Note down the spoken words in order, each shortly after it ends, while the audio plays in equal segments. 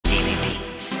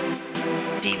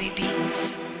DB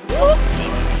Beats.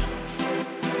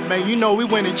 Man, you know we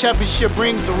winning championship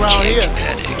rings around here.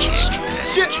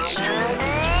 Shit.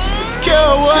 Let's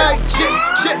go,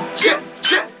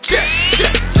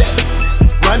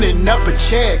 running up a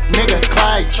check, nigga,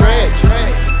 Clyde Drex.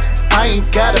 I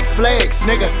ain't got a flex,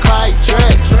 nigga, Clyde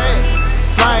Drex.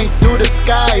 Flying through the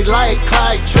sky like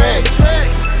Clyde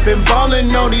Drex. Been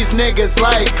ballin' on these niggas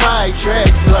like Clyde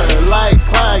Drex. Like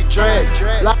Clyde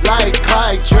Drex. Like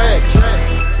Clyde Drex.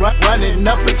 Running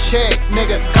up a check,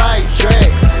 nigga, Clyde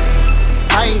Drex.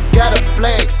 I ain't got a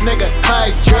flex, nigga,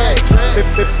 Clyde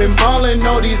Drex. Been ballin'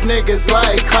 on these niggas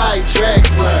like Clyde Drex.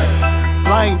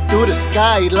 Flying through the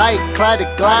sky like Clyde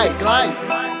Glide.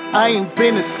 I ain't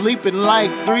been asleep in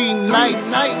like 3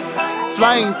 nights.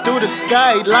 Flying through the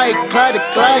sky like Clyde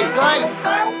Glide.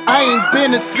 I ain't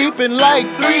been asleep in like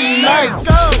 3 nights.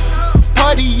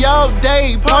 Party all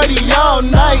day, party all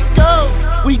night.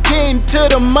 We getting to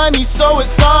the money, so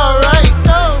it's alright.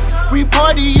 We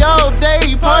party all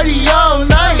day, party all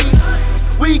night.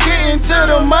 We getting to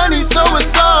the money, so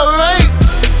it's alright.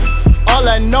 All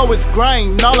I know is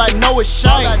grind, all I know is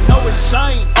shine.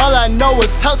 All I know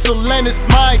is hustle and it's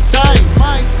my time.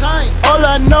 All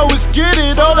I know is get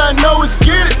it, all I know is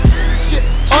get it.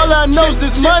 All I know is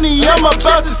this money, I'm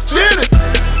about to spend it.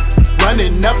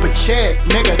 Running up a check,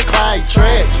 nigga, Clyde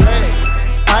Drex.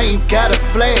 I ain't got a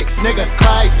flex, nigga,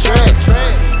 Clyde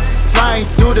Drex. Flying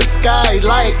through the sky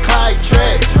like Clyde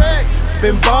Drex.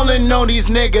 Been ballin' on these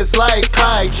niggas like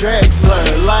Clyde Drex.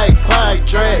 Like Clyde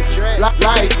Drex.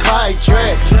 Like Clyde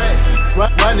Drex.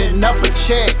 Running up a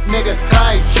check, nigga,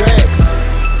 Clyde Drex.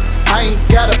 I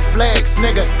ain't got a flex,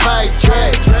 nigga, Clyde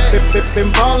Drex.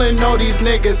 Been ballin' on these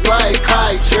niggas like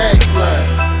Clyde Drex.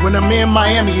 When I'm in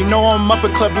Miami, you know I'm up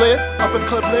in Club Live.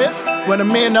 When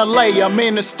I'm in LA, I'm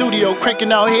in the studio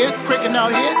cranking out hits.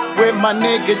 With my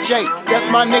nigga Jake, that's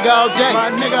my nigga all day.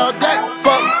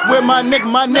 Fuck with my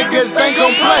niggas ain't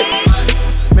gon' play.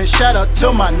 Man, shout out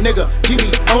to my nigga, DB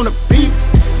on the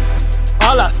beats.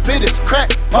 All I spit is crack,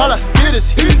 all I spit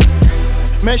is heat.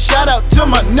 Man, shout out to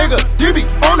my nigga, DB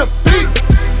on the beats.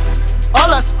 All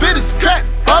I spit is crack,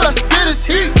 all I spit is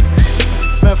heat.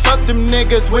 Man, fuck them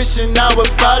niggas wishing I would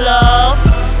follow.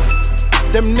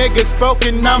 Them niggas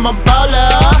broken, I'm a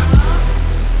baller.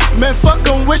 Man, fuck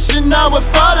them wishing I would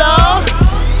follow.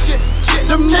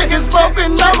 Them niggas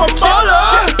broken, I'm a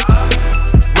baller.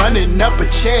 Running up a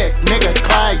check, nigga,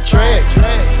 Clyde Drex.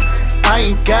 I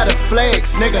ain't got a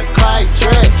flex, nigga, Clyde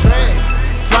Drex.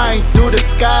 Flying through the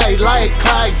sky like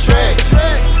Clyde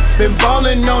Drex. Been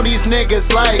ballin' on these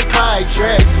niggas like Clyde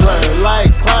Drex.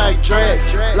 Like Clyde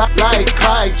Drex. Like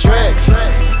Clyde Drex.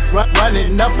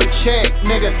 Running up a check,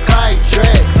 nigga, Clyde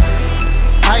Drex.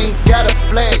 I ain't got a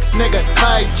flex, nigga,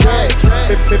 Clyde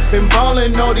Drex. Been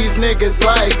ballin' on these niggas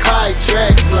like Clyde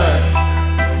Drex.